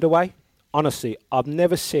mind away. Honestly, I've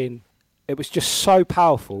never seen... It was just so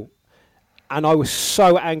powerful. And I was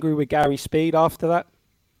so angry with Gary Speed after that.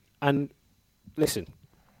 And listen,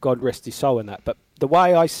 God rest his soul in that. But the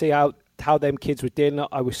way I see how how them kids were dealing.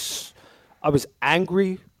 I was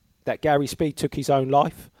angry that Gary Speed took his own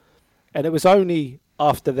life. And it was only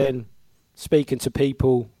after then speaking to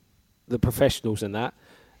people, the professionals and that,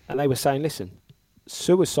 and they were saying, listen,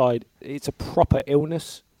 suicide, it's a proper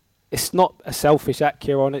illness. It's not a selfish act,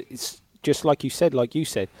 Kieran. It's just like you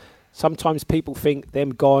said. Sometimes people think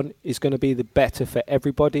them gone is going to be the better for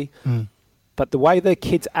everybody. But the way the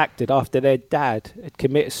kids acted after their dad had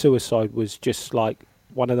committed suicide was just like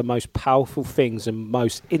one of the most powerful things and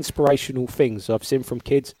most inspirational things I've seen from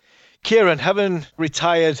kids. Kieran, having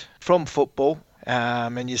retired from football,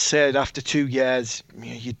 and you said after 2 years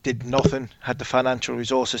you did nothing, had the financial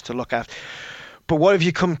resources to look after. But what have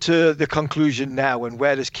you come to the conclusion now, and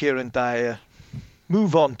where does Kieran Dyer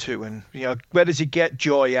move on to, and where does he get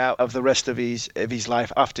joy out of the rest of his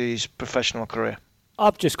life after his professional career?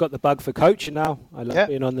 I've just got the bug for coaching now. I love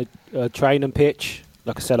being on the training pitch.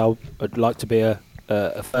 Like I said, I'd like to be a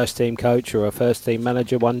first team coach or a first team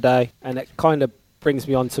manager one day, and it kind of brings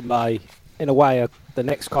me on to the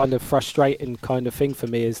next kind of frustrating kind of thing for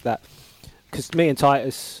me is that, because me and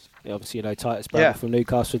Titus, obviously Titus Brown from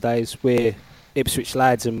Newcastle days, we're Ipswich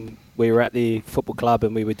lads, and we were at the football club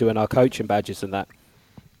and we were doing our coaching badges and that,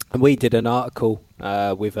 and we did an article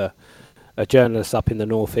with a journalist up in the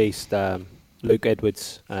northeast, Luke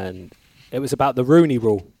Edwards, and it was about the Rooney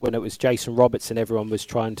Rule, when it was Jason Roberts and everyone was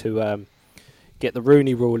trying to get the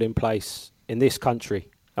Rooney Rule in place in this country.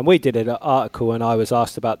 And we did an article, and I was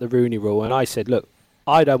asked about the Rooney Rule, and I said, look,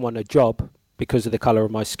 I don't want a job because of the colour of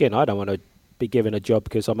my skin. I don't want to be given a job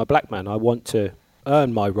because I'm a black man. I want to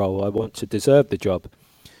earn my role. I want to deserve the job.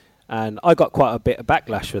 And I got quite a bit of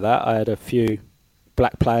backlash for that. I had a few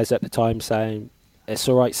black players at the time saying, it's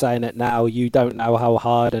all right saying it now, you don't know how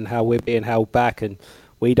hard and how we're being held back, and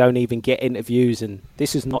we don't even get interviews, and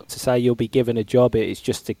this is not to say you'll be given a job, it's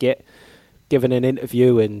just to get given an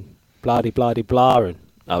interview and blah-de-blah-de-blah. And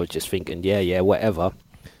I was just thinking, yeah, whatever.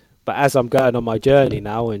 But as I'm going on my journey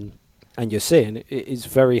now, and you're seeing, it is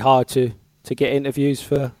very hard to get interviews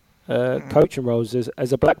for coaching roles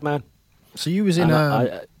as a black man. So you was in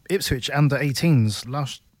Ipswich under 18s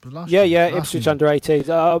last year? Yeah, Ipswich under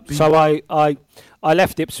 18s. So I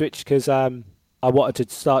left Ipswich because I wanted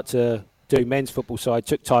to start to do men's football. So I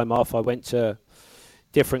took time off. I went to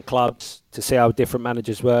different clubs to see how different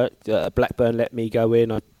managers worked. Blackburn let me go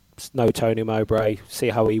in. I know Tony Mowbray, see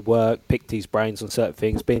how he worked, picked his brains on certain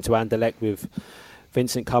things. Been to Anderlecht with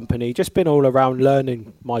Vincent Kompany. Just been all around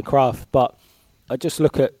learning my craft. But I just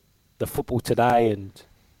look at the football today and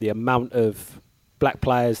the amount of black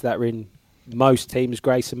players that are in most teams,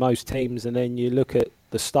 gracing most teams, and then you look at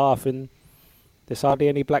the staff and there's hardly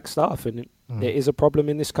any black staff, and it is a problem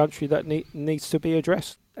in this country that needs to be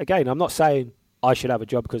addressed. Again, I'm not saying I should have a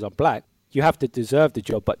job because I'm black. You have to deserve the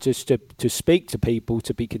job, but just to speak to people,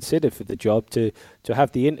 to be considered for the job, to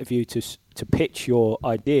have the interview, to pitch your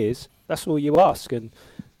ideas, that's all you ask. And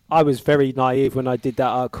I was very naive when I did that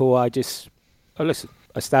article. Listen,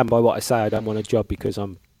 I stand by what I say. I don't want a job because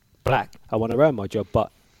I'm black. I want to earn my job,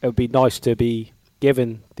 but it would be nice to be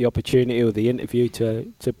given the opportunity or the interview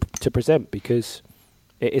to present, because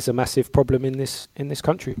it is a massive problem in this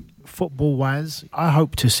country. Football-wise, I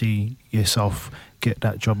hope to see yourself get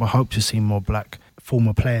that job. I hope to see more black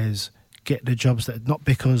former players get the jobs, that not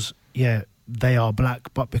because they are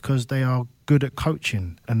black, but because they are good at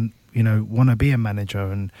coaching and want to be a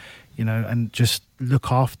manager and and just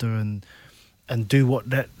look after and do what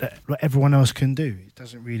everyone else can do. It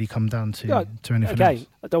doesn't really come down to anything else.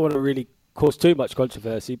 I don't want to really cause too much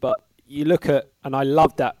controversy, but you look at, and I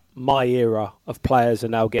love that my era of players are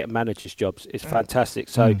now getting managers' jobs. It's fantastic.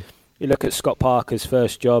 So you look at Scott Parker's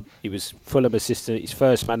first job, he was Fulham assistant. His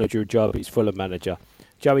first managerial job, he's Fulham manager.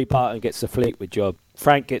 Joey Parton gets the Fleetwood job.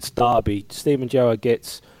 Frank gets Derby. Stephen Gerrard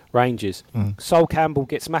gets Rangers. Sol Campbell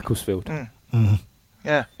gets Macclesfield.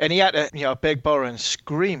 Yeah, and he had to beg, borrow and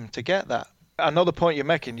scream to get that. Another point you're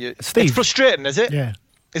making, Steve, it's frustrating, is it? Yeah.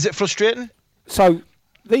 Is it frustrating? So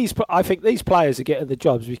I think these players are getting the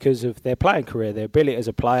jobs because of their playing career, their ability as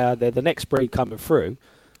a player. They're the next breed coming through.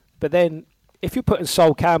 But then if you're putting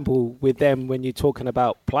Sol Campbell with them when you're talking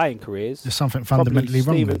about playing careers, there's something fundamentally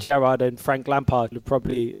wrong. Steven Gerrard and Frank Lampard are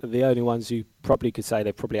probably the only ones who probably could say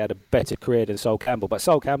they probably had a better career than Sol Campbell. But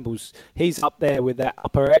Sol he's up there with that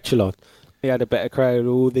upper echelon. He had a better career than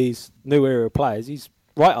all these new era players. He's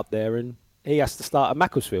right up there, and he has to start at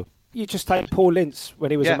Macclesfield. You just take Paul Ince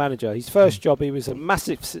when he was a manager. His first job, he was a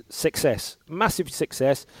massive success.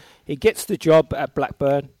 He gets the job at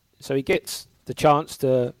Blackburn, so he gets the chance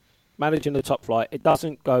to manage in the top flight. It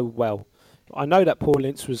doesn't go well. I know that Paul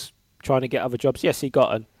Ince was trying to get other jobs. Yes, he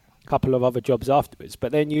got a couple of other jobs afterwards.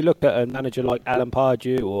 But then you look at a manager like Alan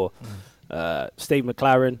Pardew or Steve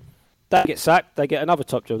McLaren. They get sacked, they get another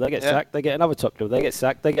top job. They get sacked, they get another top job. They get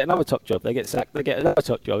sacked, they get another top job. They get sacked, they get another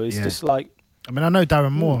top job. It's just like... I mean, I know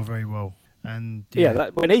Darren Moore very well. And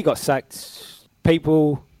when he got sacked,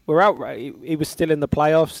 people were outraged. He was still in the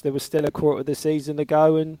playoffs. There was still a quarter of the season to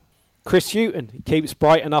go. And Chris Hughton, he keeps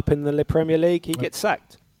Brighton up in the Premier League. He gets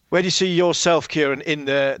sacked. Where do you see yourself, Kieran, in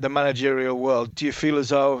the managerial world? Do you feel as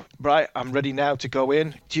though, right, I'm ready now to go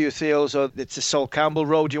in? Do you feel as though it's a Sol Campbell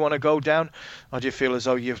road you want to go down? Or do you feel as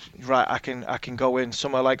though I can go in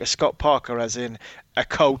somewhere like a Scott Parker, as in a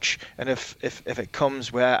coach, and if it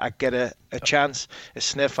comes where I get a chance, a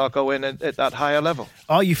sniff, I'll go in at that higher level?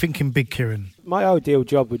 Are you thinking big, Kieran? My ideal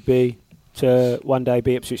job would be to one day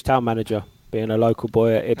be Ipswich town manager, being a local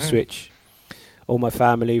boy at Ipswich. All my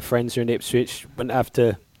family, friends are in Ipswich, wouldn't have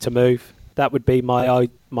to move. That would be my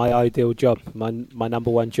ideal job, my number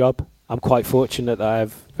one job. I'm quite fortunate that I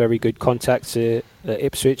have very good contacts at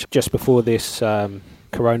Ipswich. Just before this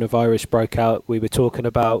coronavirus broke out, we were talking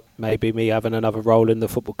about maybe me having another role in the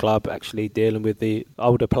football club, actually dealing with the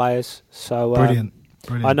older players. So Brilliant.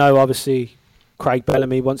 I know obviously Craig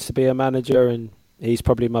Bellamy wants to be a manager, and he's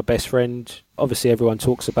probably my best friend. Obviously everyone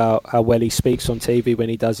talks about how well he speaks on TV when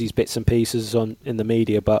he does his bits and pieces in the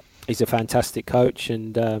media, but he's a fantastic coach,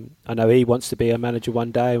 and I know he wants to be a manager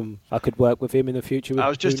one day, and I could work with him in the future. I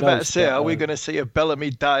was just about to say, are we going to see a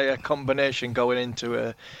Bellamy-Dyer combination going into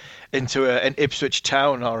an Ipswich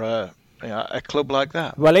Town or a club like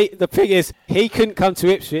that? Well, the thing is, he couldn't come to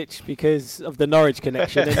Ipswich because of the Norwich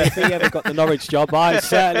connection, and if he ever got the Norwich job, I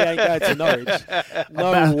certainly ain't going to Norwich.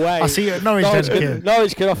 No way. I see you at Norwich.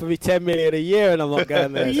 Norwich could offer me $10 million a year, and I'm not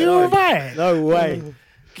going there. You're right. No way.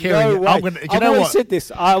 Kieran, no way. I've always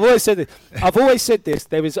said this.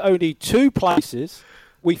 There was only two places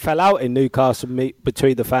we fell out in Newcastle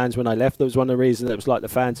between the fans when I left. That was one of the reasons. It was like the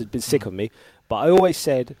fans had been sick of me. But I always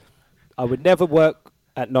said I would never work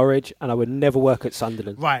at Norwich and I would never work at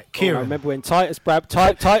Sunderland. Right, Kieran. I remember when Titus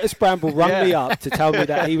Bramble rung me up to tell me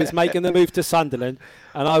that he was making the move to Sunderland,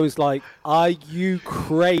 and I was like, "Are you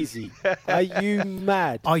crazy? Are you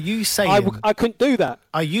mad? Are you saying I couldn't do that?"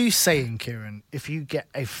 Are you saying, Kieran, if you get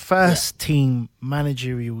a first team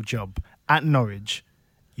managerial job at Norwich,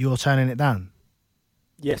 you're turning it down?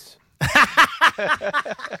 Yes.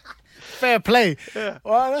 Fair play. Yeah.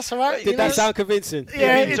 Well, that's all right. Did that sound convincing?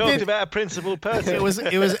 Yeah, you talked about a principled person. It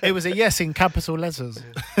was a yes in capital letters.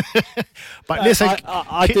 But listen,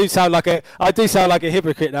 I do sound like a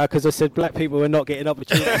hypocrite now because I said black people are not getting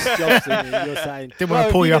opportunities jobs, and you're saying didn't want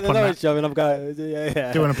to pull you up on that. Job, and I'm going,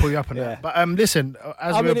 Didn't want to pull you up on that. But listen,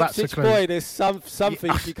 as we're about to close, boy, there's some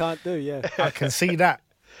things you can't do. Yeah, I can see that.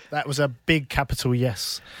 That was a big capital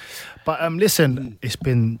yes. But listen, it's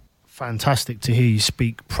been fantastic to hear you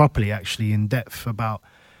speak properly, actually, in depth about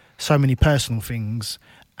so many personal things,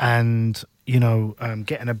 and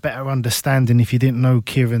getting a better understanding. If you didn't know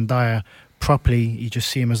Kieran Dyer properly, you just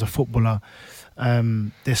see him as a footballer.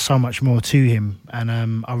 There's so much more to him, and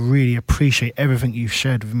I really appreciate everything you've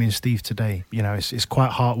shared with me and Steve today. It's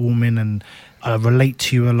quite heartwarming, and I relate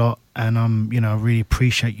to you a lot, and I really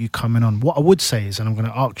appreciate you coming on. What I would say is, and I'm going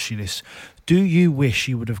to ask you this: do you wish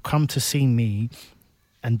you would have come to see me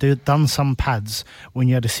and done some pads when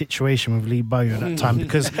you had a situation with Lee Bowyer at that time?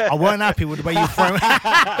 Because I weren't happy with the way you were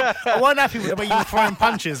throwing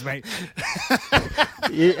punches, mate.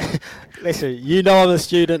 Listen, I'm a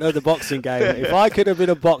student of the boxing game. If I could have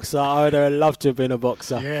been a boxer, I would have loved to have been a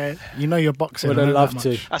boxer. Yeah, you're boxing. Would have loved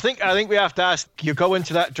to. I think we have to ask. You go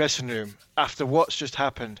into that dressing room after what's just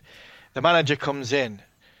happened. The manager comes in.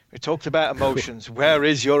 We talked about emotions. Where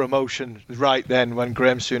is your emotion right then when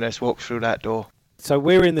Graham Souness walked through that door? So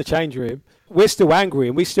we're in the change room. We're still angry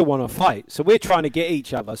and we still want to fight. So we're trying to get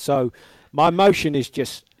each other. So my emotion is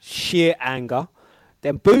just sheer anger.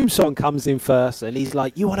 Then Boomsong comes in first and he's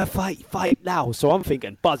like, "You want to fight? Fight now." So I'm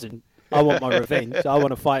thinking, buzzing. I want my revenge. I want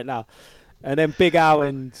to fight now. And then Big Al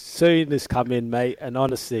and Souness come in, mate. And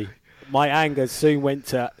honestly, my anger soon went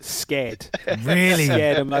to scared. Really?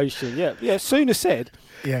 Scared emotion. Yeah. Souness said,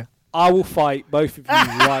 "Yeah, I will fight both of you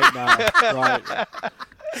right now." Right.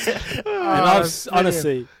 And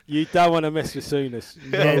honestly, you don't want to mess with Souness.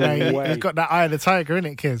 He's got that eye of the tiger,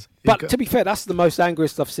 innit, kids? But to be fair, that's the most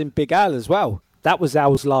angriest I've seen Big Al as well. That was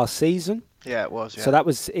Al's last season. Yeah, it was. Yeah. So that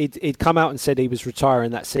was he'd come out and said he was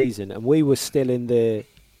retiring that season, and we were still in the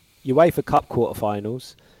UEFA Cup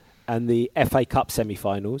quarterfinals and the FA Cup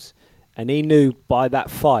semi-finals, and he knew by that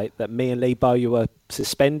fight that me and Lee Bowyer were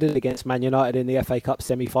suspended against Man United in the FA Cup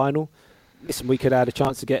semi-final. Listen, we could have had a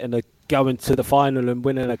chance of going to the final and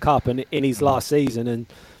winning a cup, and in his last season, and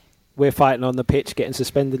we're fighting on the pitch getting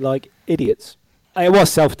suspended like idiots. It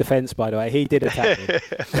was self-defense, by the way. He did attack me.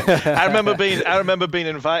 I remember being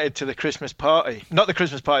invited to the Christmas party. Not the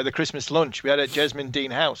Christmas party, the Christmas lunch we had at Jesmond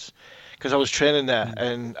Dean House, because I was training there.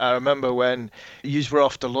 And I remember when you were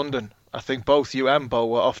off to London. I think both you and Bo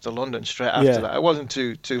were off to London straight after that. It wasn't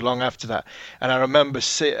too long after that. And I remember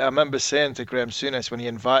saying to Graham Souness when he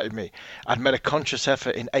invited me, I'd made a conscious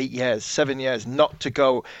effort in 7 years, not to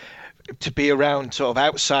go to be around sort of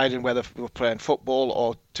outside and whether we were playing football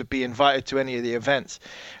or to be invited to any of the events,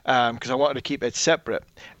 because I wanted to keep it separate.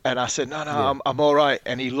 And I said, no, I'm all right.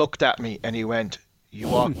 And he looked at me and he went,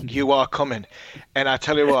 you are coming. And I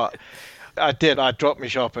tell you what, I did. I dropped my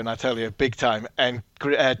shopping, I tell you, big time. And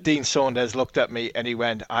Dean Saunders looked at me and he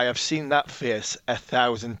went, I have seen that face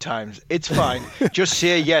 1,000 times. It's fine. Just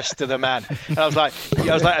say yes to the man. And I was like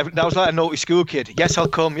a naughty school kid. Yes, I'll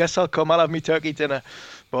come. I'll have me turkey dinner.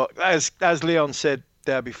 But as Leon said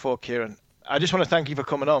there before, Kieran, I just want to thank you for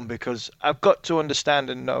coming on, because I've got to understand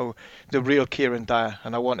and know the real Kieran Dyer,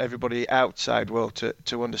 and I want everybody outside world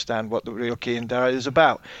to understand what the real Kieran Dyer is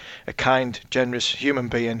about. A kind, generous human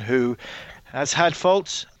being who has had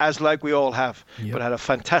faults, as like we all have, but had a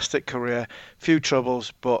fantastic career, few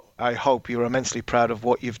troubles, but I hope you're immensely proud of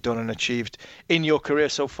what you've done and achieved in your career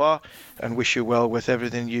so far, and wish you well with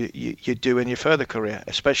everything you do in your further career,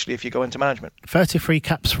 especially if you go into management. 33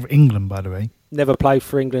 caps for England, by the way. Never played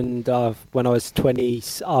for England when I was 20,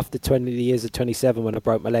 after 20 years of 27 when I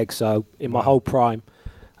broke my leg, so in my whole prime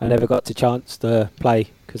I never got the chance to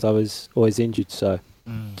play because I was always injured. So,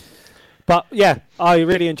 But yeah, I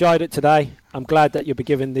really enjoyed it today. I'm glad that you'll be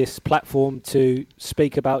given this platform to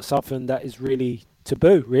speak about something that is really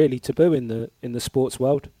taboo in the sports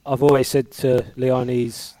world. I've always said to Leon,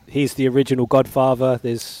 he's the original Godfather.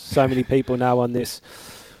 There's so many people now on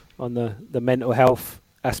the mental health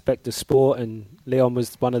aspect of sport, and Leon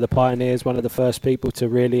was one of the pioneers, one of the first people to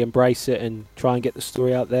really embrace it and try and get the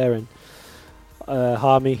story out there. And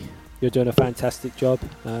Harmy, you're doing a fantastic job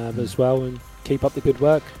as well, and keep up the good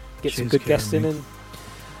work. Get some good guests in and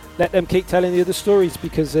let them keep telling you the stories,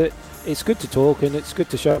 because it's good to talk and it's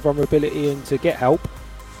good to show vulnerability and to get help,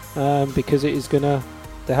 because it is going to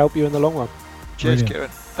help you in the long run. Cheers, Kieran.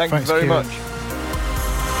 Thanks you very much.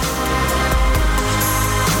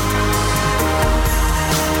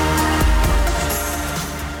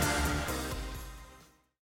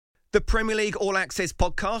 The Premier League All Access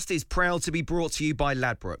podcast is proud to be brought to you by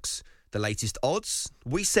Ladbrokes. The latest odds,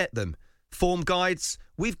 we set them. Form guides,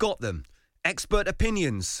 we've got them. Expert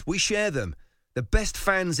opinions, we share them. The best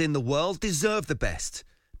fans in the world deserve the best.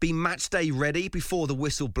 Be matchday ready before the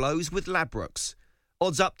whistle blows with Ladbrokes.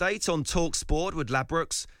 Odds update on TalkSport with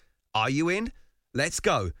Ladbrokes. Are you in? Let's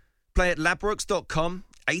go. Play at ladbrokes.com.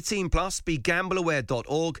 18 plus.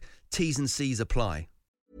 BeGambleAware.org. T's and C's apply.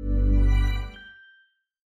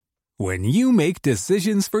 When you make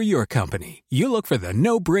decisions for your company, you look for the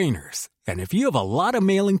no-brainers. And if you have a lot of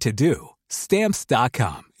mailing to do,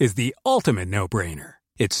 Stamps.com is the ultimate no-brainer.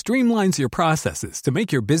 It streamlines your processes to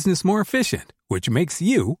make your business more efficient, which makes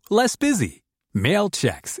you less busy. Mail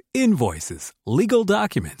checks, invoices, legal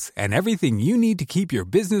documents, and everything you need to keep your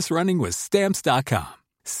business running with Stamps.com.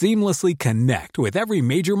 Seamlessly connect with every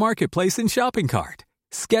major marketplace and shopping cart.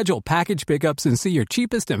 Schedule package pickups and see your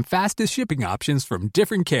cheapest and fastest shipping options from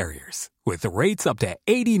different carriers, with rates up to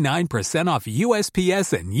 89% off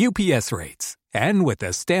USPS and UPS rates. And with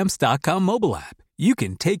the Stamps.com mobile app, you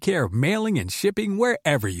can take care of mailing and shipping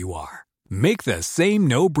wherever you are. Make the same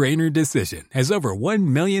no-brainer decision as over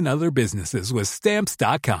 1 million other businesses with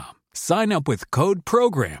Stamps.com. Sign up with code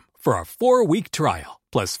PROGRAM for a 4-week trial,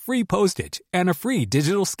 plus free postage and a free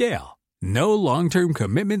digital scale. No long-term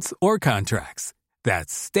commitments or contracts.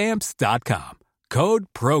 That's Stamps.com. Code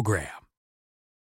PROGRAM.